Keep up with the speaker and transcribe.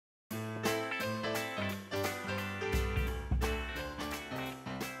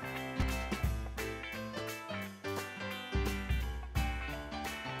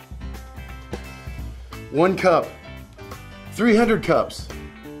1 cup, 300 cups.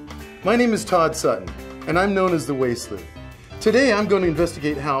 My name is Todd Sutton, and I'm known as the Waste Sleuth. Today I'm going to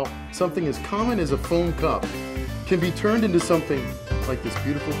investigate how something as common as a foam cup can be turned into something like this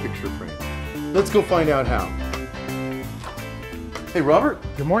beautiful picture frame. Let's go find out how. Hey Robert.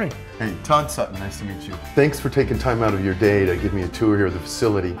 Good morning. Hey, Todd Sutton, nice to meet you. Thanks for taking time out of your day to give me a tour here of the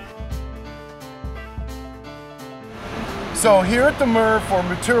facility. So here at the MRF, or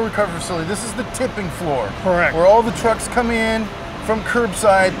Material Recovery Facility, this is the tipping floor. Correct. Where all the trucks come in from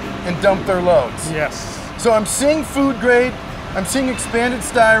curbside and dump their loads. Yes. So I'm seeing food grade, I'm seeing expanded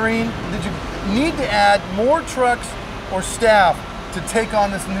styrene. Did you need to add more trucks or staff to take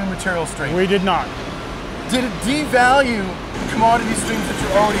on this new material stream? We did not. Did it devalue the commodity streams that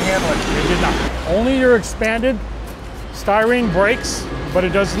you're already handling? It did not. Only your expanded styrene breaks, but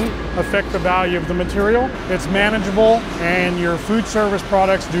it doesn't affect the value of the material. It's manageable, and your food service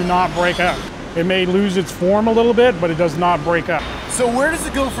products do not break up. It may lose its form a little bit, but it does not break up. So where does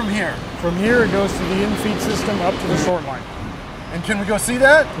it go from here? From here, it goes to the in-feed system up to the sort line. And can we go see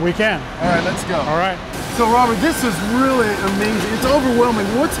that? We can. All right, let's go. All right. So Robert, this is really amazing. It's overwhelming.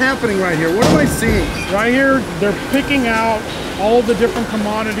 What's happening right here? What am I seeing? Right here, they're picking out all the different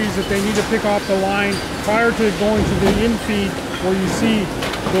commodities that they need to pick off the line prior to going to the in-feed, where you see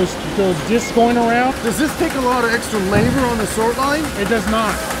those discs going around. Does this take a lot of extra labor on the sort line? It does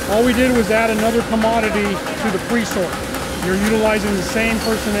not. All we did was add another commodity to the pre-sort. You're utilizing the same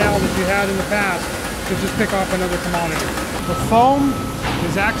personnel that you had in the past to just pick off another commodity. The foam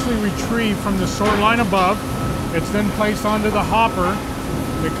is actually retrieved from the sort line above. It's then placed onto the hopper.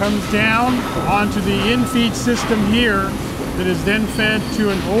 It comes down onto the in-feed system here that is then fed to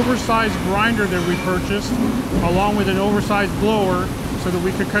an oversized grinder that we purchased, along with an oversized blower, so that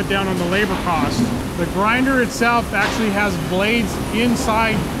we could cut down on the labor costs. The grinder itself actually has blades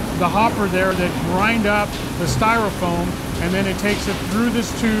inside the hopper there that grind up the styrofoam, and then it takes it through this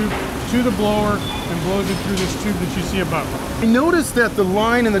tube to the blower and blows it through this tube that you see above. I noticed that the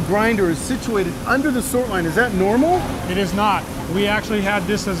line and the grinder is situated under the sort line. Is that normal? It is not. We actually had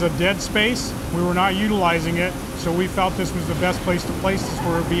this as a dead space. We were not utilizing it, so we felt this was the best place to place this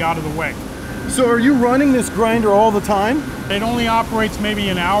where it would be out of the way. So are you running this grinder all the time? It only operates maybe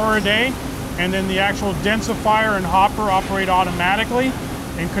an hour a day, and then the actual densifier and hopper operate automatically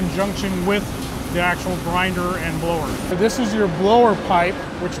in conjunction with the actual grinder and blower. This is your blower pipe,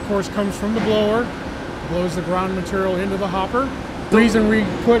 which of course comes from the blower, blows the ground material into the hopper. The reason we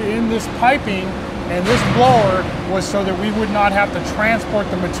put in this piping and this blower was so that we would not have to transport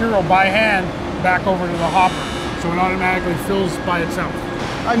the material by hand back over to the hopper. So it automatically fills by itself.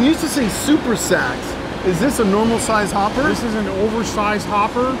 I'm used to seeing super sacks. Is this a normal size hopper? This is an oversized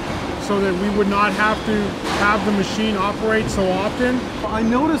hopper, so that we would not have to have the machine operate so often. I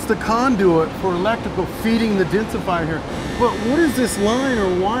noticed the conduit for electrical feeding the densifier here, but what is this line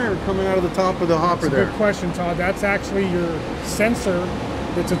or wire coming out of the top of the hopper there? That's a good question, Todd. That's actually your sensor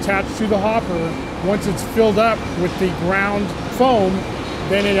that's attached to the hopper. Once it's filled up with the ground foam,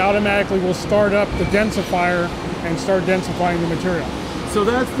 then it automatically will start up the densifier and start densifying the material. So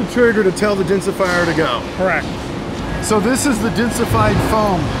that's the trigger to tell the densifier to go? Correct. So this is the densified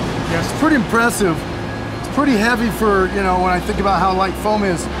foam. Yes. It's pretty impressive. It's pretty heavy for, you know, when I think about how light foam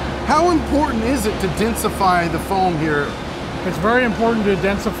is. How important is it to densify the foam here? It's very important to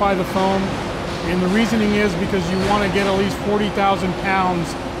densify the foam, and the reasoning is because you want to get at least 40,000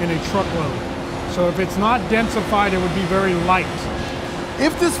 pounds in a truckload. So if it's not densified, it would be very light.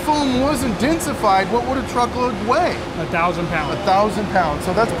 If this foam wasn't densified, what would a truckload weigh? 1,000 pounds. 1,000 pounds.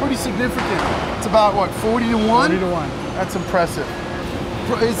 So that's pretty significant. It's about what, 40 to 1? 40 to 1. That's impressive.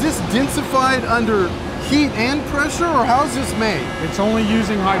 Is this densified under heat and pressure, or how is this made? It's only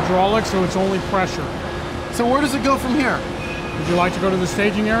using hydraulics, so it's only pressure. So where does it go from here? Would you like to go to the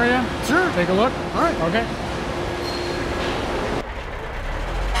staging area? Sure. Take a look? All right. Okay.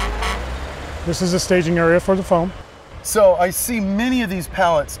 This is the staging area for the foam. So I see many of these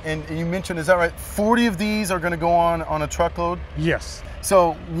pallets, and you mentioned, is that right, 40 of these are going to go on a truckload? Yes.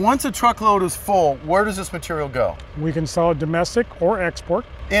 So once a truckload is full, where does this material go? We can sell it domestic or export.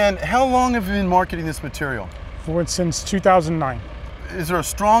 And how long have you been marketing this material? Since 2009. Is there a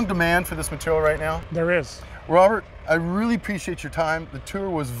strong demand for this material right now? There is. Robert, I really appreciate your time. The tour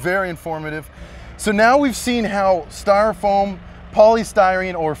was very informative. So now we've seen how styrofoam,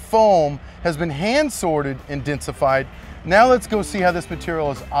 polystyrene, or foam has been hand sorted and densified. Now let's go see how this material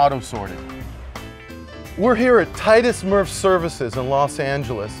is auto sorted. We're here at Titus MRF Services in Los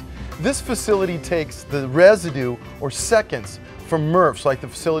Angeles. This facility takes the residue or seconds from MRFs, like the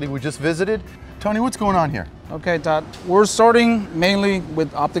facility we just visited, Tony, what's going on here? Okay, Todd. We're sorting mainly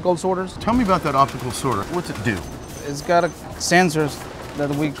with optical sorters. Tell me about that optical sorter. What's it do? It's got sensors that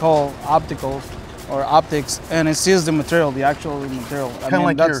we call opticals or optics, and it sees the material, the actual material. Kind of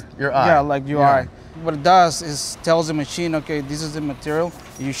like your eye. Yeah, like your eye. What it does is tells the machine, okay, this is the material,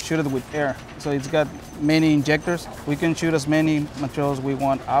 you shoot it with air. So it's got many injectors. We can shoot as many materials we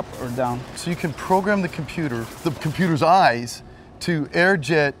want up or down. So you can program the computer's eyes to air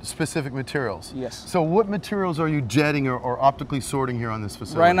jet specific materials. Yes. So what materials are you jetting or optically sorting here on this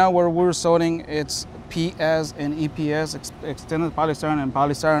facility? Right now where we're sorting, it's PS and EPS, extended polystyrene and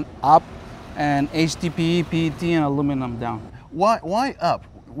polystyrene up, and HDPE, PET, and aluminum down. Why up?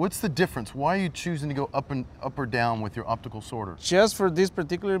 What's the difference? Why are you choosing to go up or down with your optical sorter? Just for this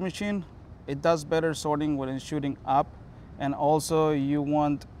particular machine, it does better sorting when it's shooting up, and also you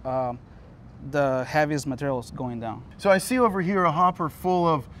want the heaviest materials going down. So I see over here a hopper full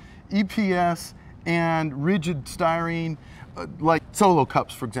of EPS and rigid styrene, like solo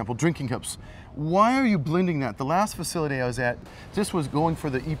cups, for example, drinking cups. Why are you blending that? The last facility I was at, this was going for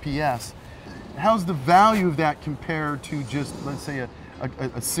the EPS. How's the value of that compared to just, let's say,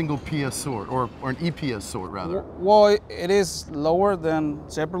 a single PS sort or an EPS sort rather? Well, it is lower than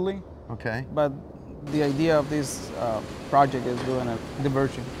separately. Okay. But the idea of this project is doing a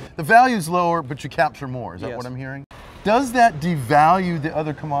diversion. The value is lower, but you capture more. Is that Yes. what I'm hearing? Does that devalue the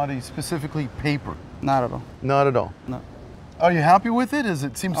other commodities, specifically paper? Not at all. Not at all. No. Are you happy with it? Does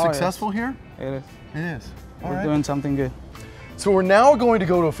it seem Oh, successful yes. here? It is. It is. All We're right. doing something good. So we're now going to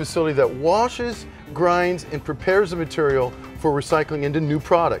go to a facility that washes, grinds, and prepares the material for recycling into new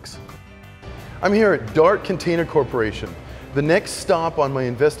products. I'm here at Dart Container Corporation, the next stop on my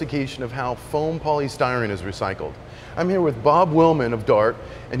investigation of how foam polystyrene is recycled. I'm here with Bob Willman of Dart,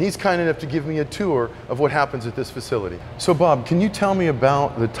 and he's kind enough to give me a tour of what happens at this facility. So Bob, can you tell me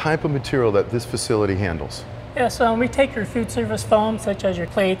about the type of material that this facility handles? Yes, we take your food service foam, such as your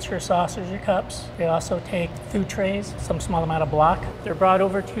plates, your saucers, your cups. We also take food trays, some small amount of block. They're brought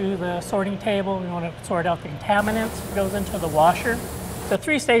over to the sorting table. We want to sort out the contaminants. It goes into the washer. The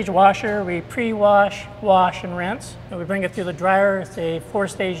three-stage washer, we pre-wash, wash, and rinse. And we bring it through the dryer. It's a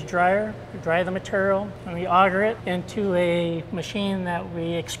four-stage dryer. We dry the material, and we auger it into a machine that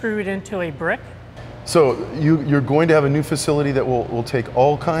we extrude into a brick. So you're going to have a new facility that will take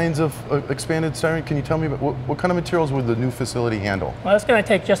all kinds of expanded styrene. Can you tell me about what kind of materials would the new facility handle? Well, it's going to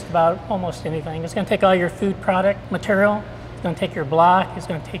take just about almost anything. It's going to take all your food product material. It's going to take your block. It's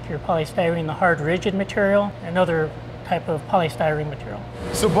going to take your polystyrene, the hard rigid material, and other type of polystyrene material.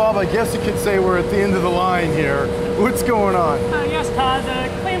 So Bob, I guess you could say we're at the end of the line here. What's going on? Yes, Todd.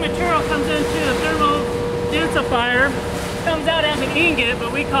 The clean material comes into the thermal densifier. Comes out as an ingot,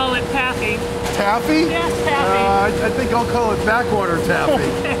 but we call it taffy. Taffy? Yes, taffy. I think I'll call it backwater taffy.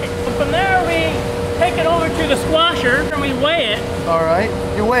 Okay. From there, we take it over to the squasher and we weigh it. All right,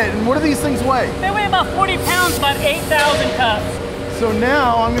 you weigh it. And what do these things weigh? They weigh about 40 pounds, about 8,000 cups. So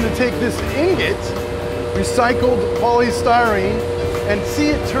now I'm going to take this ingot, recycled polystyrene, and see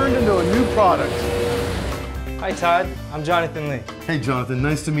it turned into a new product. Hi Todd, I'm Jonathan Lee. Hey Jonathan,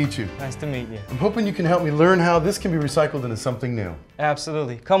 nice to meet you. Nice to meet you. I'm hoping you can help me learn how this can be recycled into something new.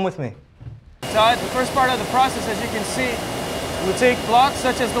 Absolutely, come with me. Todd, the first part of the process, as you can see, we'll take blocks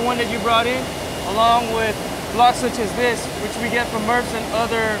such as the one that you brought in, along with blocks such as this, which we get from MERPs and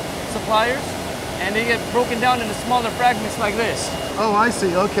other suppliers, and they get broken down into smaller fragments like this. Oh, I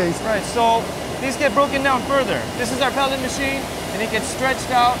see, okay. Right, so these get broken down further. This is our pellet machine, and it gets stretched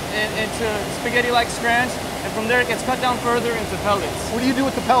out into spaghetti-like strands, and from there it gets cut down further into pellets. What do you do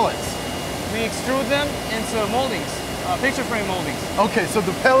with the pellets? We extrude them into moldings, picture frame moldings. Okay, so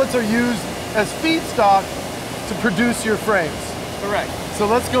the pellets are used as feedstock to produce your frames. Correct. So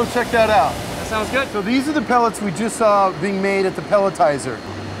let's go check that out. That sounds good. So these are the pellets we just saw being made at the pelletizer.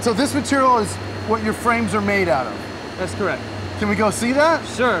 So this material is what your frames are made out of. That's correct. Can we go see that?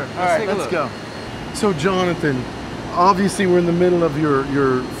 Sure. All right, let's go. So Jonathan, obviously we're in the middle of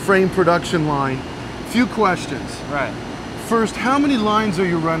your frame production line. Few questions. Right. First, how many lines are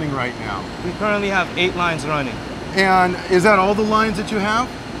you running right now? We currently have 8 lines running. And is that all the lines that you have?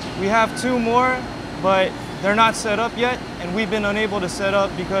 We have 2 more, but they're not set up yet, and we've been unable to set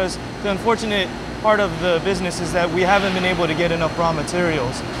up because the unfortunate part of the business is that we haven't been able to get enough raw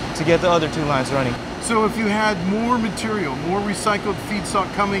materials to get the other 2 lines running. So if you had more material, more recycled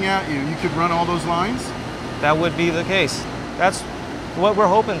feedstock coming at you, you could run all those lines? That would be the case. That's what we're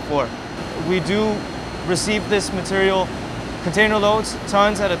hoping for. We do receive this material container loads,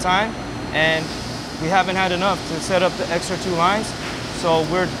 tons at a time, and we haven't had enough to set up the extra 2 lines, so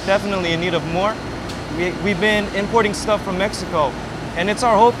we're definitely in need of more. We've been importing stuff from Mexico And it's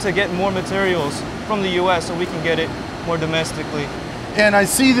our hope to get more materials from the US so we can get it more domestically. And I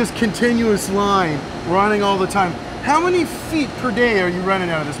see this continuous line running all the time. How many feet per day are you running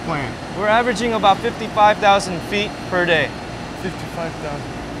out of this plant? We're averaging about 55,000 feet per day.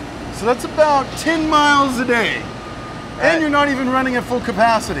 55,000. So that's about 10 miles a day. Right. And you're not even running at full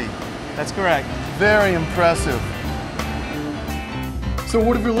capacity. That's correct. Very impressive. So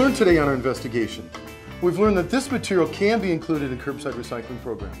what have we learned today on our investigation? We've learned that this material can be included in curbside recycling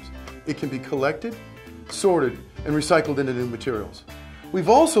programs. It can be collected, sorted, and recycled into new materials. We've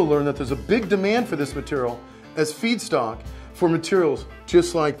also learned that there's a big demand for this material as feedstock for materials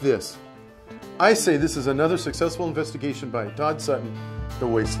just like this. I say this is another successful investigation by Todd Sutton, the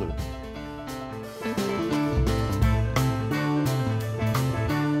Waste Sleuth.